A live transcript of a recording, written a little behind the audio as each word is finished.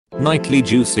Nightly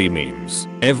juicy memes.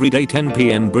 Everyday 10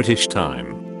 PM British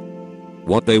time.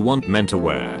 What they want men to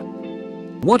wear.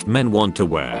 What men want to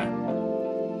wear.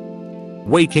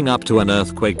 Waking up to an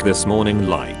earthquake this morning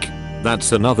like.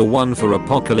 That's another one for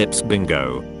apocalypse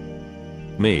bingo.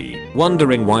 Me,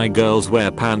 wondering why girls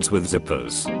wear pants with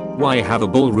zippers. Why have a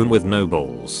ballroom with no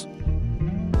balls?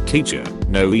 Teacher,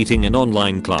 no eating in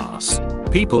online class.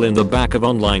 People in the back of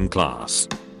online class.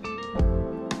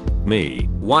 Me,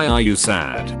 why are you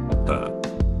sad? Her.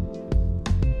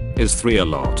 Is 3 a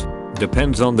lot?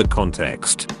 Depends on the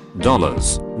context.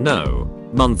 Dollars, no.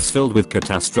 Months filled with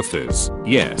catastrophes,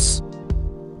 yes.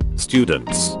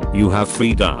 Students, you have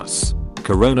freed us.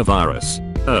 Coronavirus,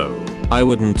 oh, I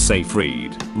wouldn't say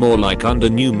freed, more like under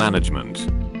new management.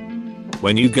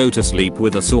 When you go to sleep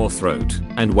with a sore throat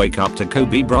and wake up to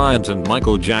Kobe Bryant and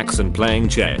Michael Jackson playing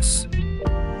chess.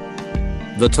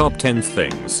 The top 10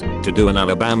 things to do in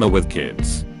Alabama with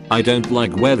kids. I don't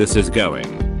like where this is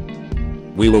going.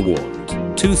 We were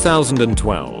warned.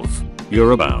 2012.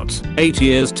 You're about 8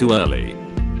 years too early.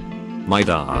 My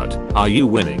dad, are you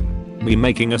winning? Me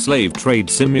making a slave trade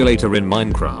simulator in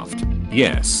Minecraft.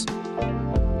 Yes.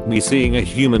 Me seeing a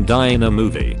human die in a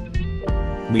movie.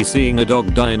 Me seeing a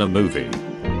dog die in a movie.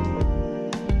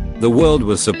 The world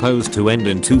was supposed to end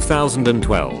in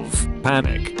 2012.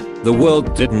 Panic. The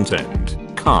world didn't end.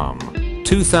 Calm.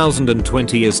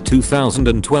 2020 is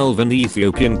 2012 in the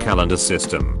Ethiopian calendar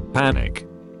system. Panic.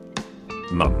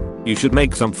 Mum, you should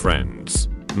make some friends.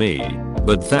 Me.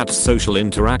 But that's social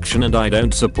interaction and I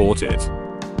don't support it.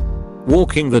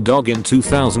 Walking the dog in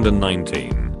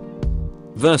 2019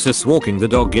 versus walking the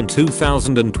dog in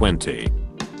 2020.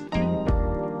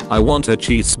 I want a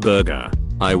cheeseburger.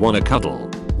 I want to cuddle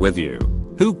with you.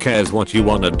 Who cares what you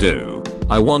wanna do?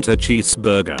 I want a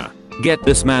cheeseburger. Get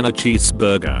this man a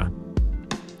cheeseburger.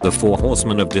 The 4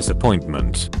 horsemen of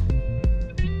disappointment.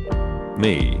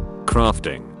 Me,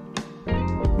 crafting.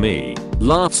 Me,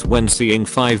 laughs when seeing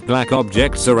 5 black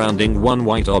objects surrounding 1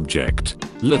 white object.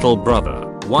 Little brother,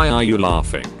 why are you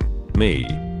laughing? Me,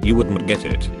 you wouldn't get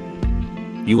it.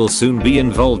 You will soon be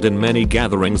involved in many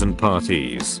gatherings and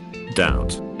parties.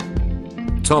 Doubt.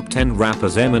 Top 10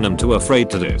 rappers Eminem too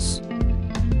afraid to diss.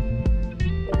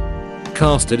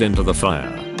 Cast it into the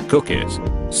fire. Cook it.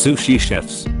 Sushi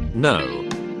chefs. No.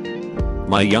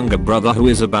 My younger brother who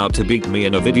is about to beat me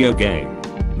in a video game.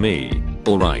 Me.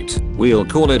 Alright, we'll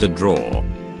call it a draw.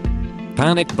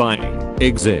 Panic buying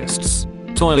exists.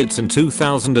 Toilets in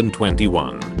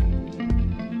 2021.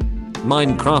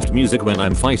 Minecraft music when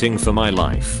I'm fighting for my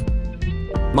life.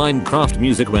 Minecraft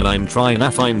music when I'm trying to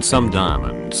find some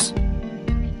diamonds.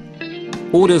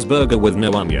 Orders burger with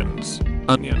no onions.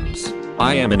 Onions.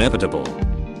 I am inevitable.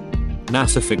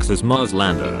 NASA fixes Mars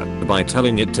lander by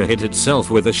telling it to hit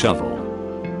itself with a shovel.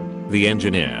 The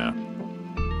engineer.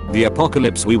 The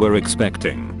apocalypse we were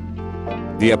expecting.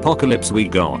 The apocalypse we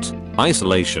got.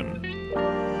 Isolation.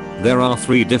 There are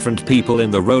 3 different people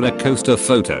in the roller coaster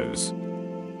photos.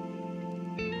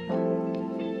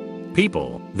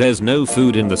 People, there's no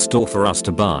food in the store for us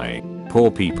to buy. Poor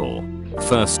people.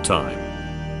 First time.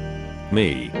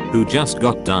 Me, who just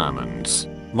got diamonds.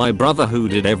 My brother who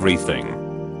did everything.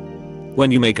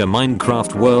 When you make a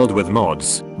Minecraft world with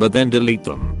mods, but then delete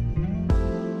them.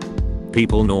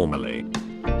 People normally.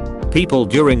 People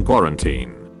during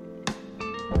quarantine.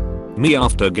 Me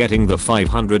after getting the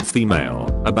 500th email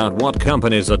about what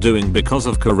companies are doing because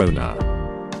of corona.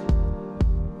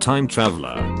 Time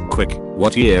traveler. Quick,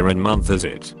 what year and month is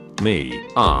it? Me.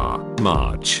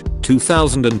 March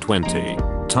 2020.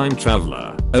 Time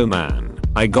traveler. Oh man,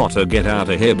 I gotta get out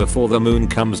of here before the moon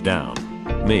comes down.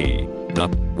 Me.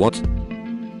 What?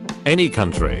 Any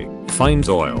country finds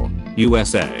oil.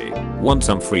 USA. Want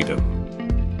some freedom.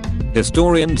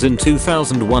 Historians in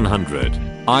 2100.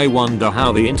 I wonder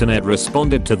how the internet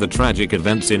responded to the tragic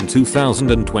events in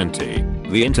 2020.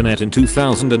 The internet in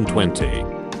 2020.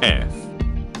 F.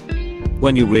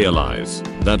 When you realize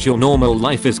that your normal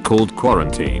life is called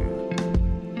quarantine.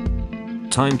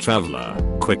 Time traveler.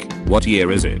 Quick, what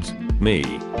year is it? Me.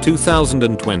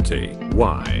 2020.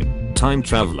 Why? Time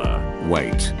traveler.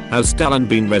 Wait, has Stalin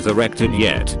been resurrected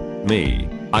yet? Me.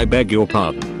 I beg your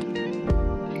pardon.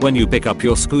 When you pick up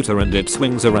your scooter and it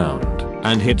swings around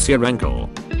and hits your ankle.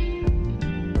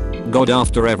 God,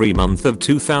 after every month of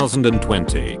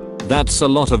 2020. That's a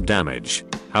lot of damage.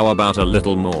 How about a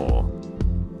little more?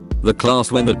 The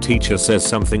class when the teacher says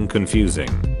something confusing.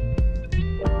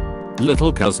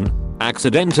 Little cousin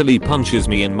accidentally punches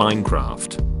me in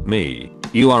Minecraft. Me.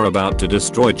 You are about to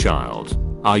destroy child.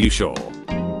 Are you sure?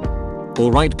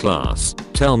 Alright class,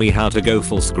 tell me how to go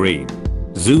full screen.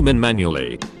 Zoom in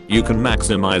manually. You can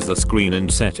maximize the screen in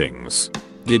settings.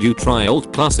 Did you try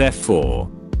Alt plus F4?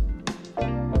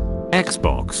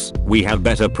 Xbox, we have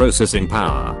better processing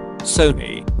power.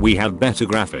 Sony, we have better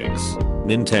graphics.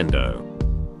 Nintendo.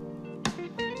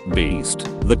 Beast,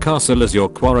 the castle is your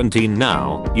quarantine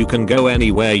now, you can go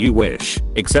anywhere you wish,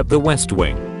 except the West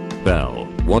Wing. Bell,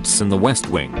 what's in the West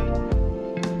Wing?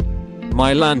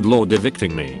 My landlord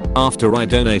evicting me after I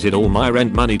donated all my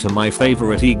rent money to my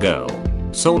favorite e-girl.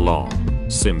 So long,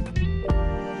 simp.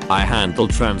 I handle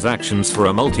transactions for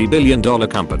a multi-billion-dollar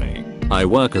company. I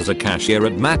work as a cashier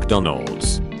at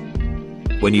McDonald's.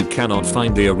 When you cannot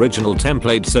find the original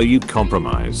template so you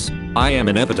compromise, I am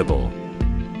inevitable.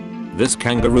 This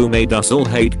kangaroo made us all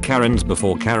hate Karens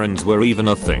before Karens were even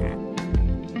a thing.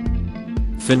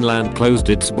 Finland closed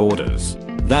its borders.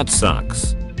 That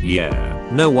sucks. Yeah,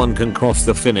 no one can cross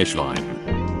the finish line.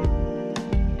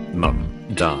 Mum,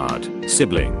 Dad,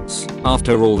 siblings,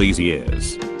 after all these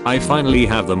years, I finally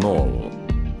have them all.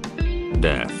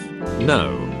 Death.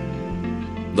 No.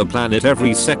 The planet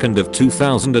every second of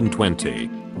 2020.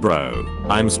 Bro,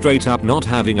 I'm straight up not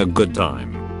having a good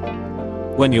time.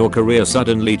 When your career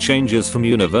suddenly changes from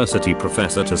university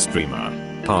professor to streamer.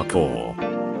 Parkour.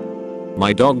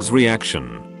 My dog's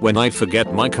reaction when I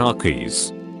forget my car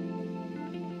keys.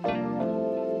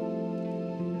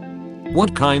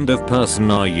 What kind of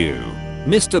person are you,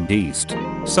 Mr. Beast?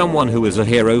 Someone who is a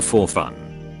hero for fun.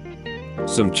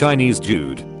 Some Chinese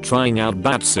dude trying out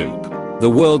bat soup. The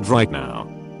world right now.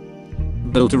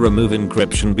 Bill to remove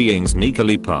encryption being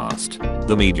sneakily passed.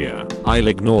 The media, I'll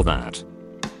ignore that.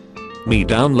 Me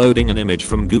downloading an image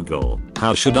from Google.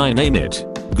 How should I name it?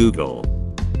 Google.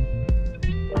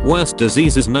 Worst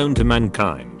diseases known to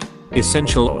mankind.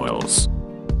 Essential oils.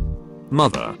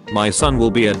 Mother, my son will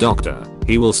be a doctor.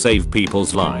 He will save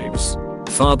people's lives.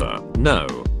 Father, no,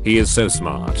 he is so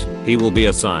smart. He will be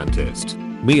a scientist.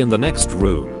 Me in the next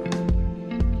room.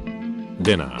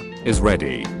 Dinner is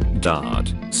ready.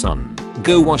 Dad, son,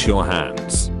 go wash your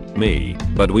hands. Me,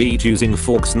 but we eat using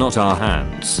forks, not our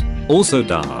hands. Also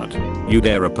Dad, you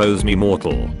dare oppose me,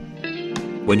 mortal.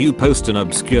 When you post an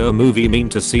obscure movie meme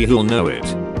to see who'll know it.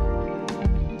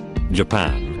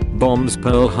 Japan bombs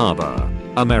Pearl Harbor.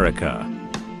 America.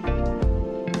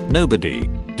 Nobody.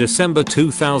 December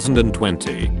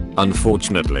 2020.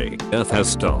 Unfortunately, Earth has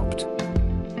stopped.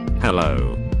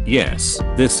 Hello. Yes,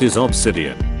 this is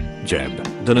Obsidian. Jeb,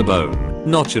 Dinabone,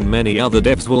 Notch and many other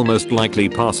devs will most likely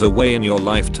pass away in your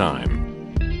lifetime.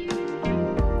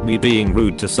 Me being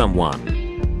rude to someone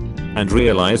and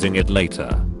realizing it later.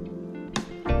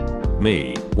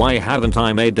 Me, why haven't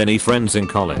I made any friends in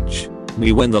college?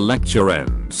 Me when the lecture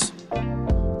ends.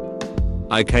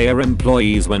 IKEA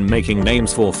employees when making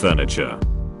names for furniture.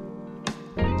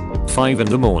 5 in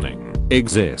the morning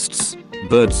exists.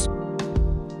 Birds.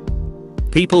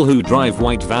 People who drive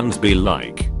white vans be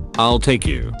like, I'll take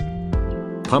you.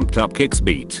 Pumped Up Kicks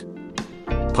beat.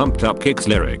 Pumped Up Kicks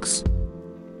lyrics.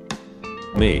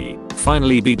 Me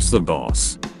finally beats the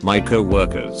boss. My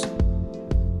co-workers.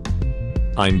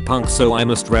 I'm punk so I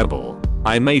must rebel.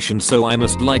 I'm Asian so I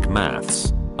must like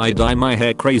maths. I dye my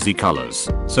hair crazy colors,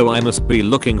 so I must be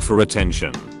looking for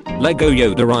attention. Lego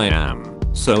Yoda I am,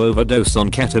 so overdose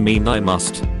on ketamine I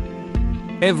must.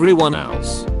 Everyone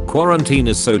else, quarantine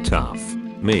is so tough.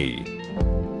 Me,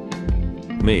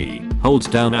 holds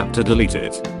down app to delete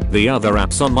it. The other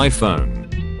app's on my phone.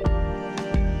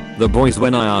 The boys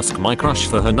when I ask my crush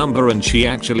for her number and she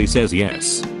actually says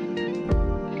yes.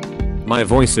 My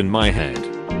voice in my head.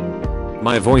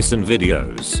 My voice in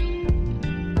videos.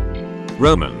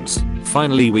 Romans,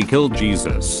 finally we killed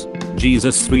Jesus.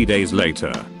 Jesus 3 days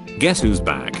later. Guess who's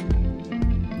back?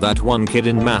 That one kid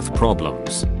in math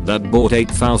problems that bought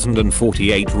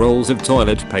 8,048 rolls of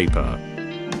toilet paper.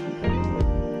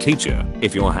 Teacher,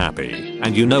 if you're happy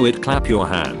and you know it, clap your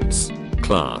hands.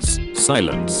 Class,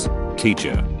 silence.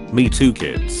 Teacher, me too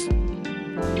kids.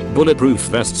 Bulletproof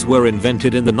vests were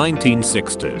invented in the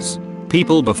 1960s.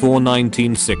 People before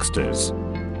 1960s.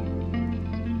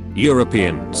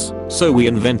 Europeans, so we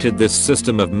invented this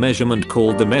system of measurement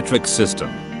called the metric system.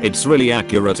 It's really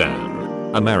accurate.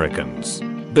 And Americans,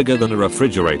 bigger than a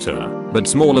refrigerator, but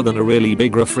smaller than a really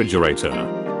big refrigerator.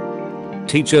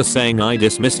 Teacher saying I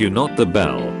dismiss you, not the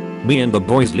bell. Me and the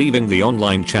boys leaving the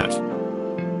online chat.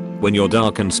 When you're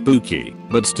dark and spooky,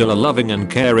 but still a loving and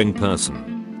caring person.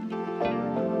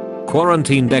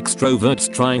 Quarantined extroverts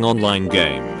trying online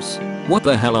games. What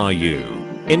the hell are you?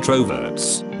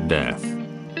 Introverts. Death.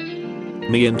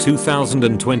 Me in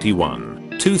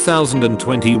 2021.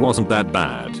 2020 wasn't that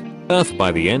bad. Earth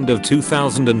by the end of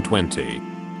 2020.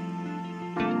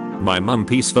 My mum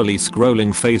peacefully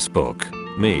scrolling Facebook.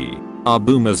 Me. Are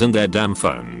boomers and their damn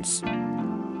phones.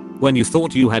 when you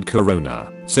thought you had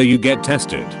corona, so you get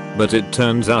tested, but it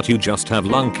turns out you just have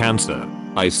lung cancer.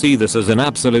 I see this as an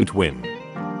absolute win.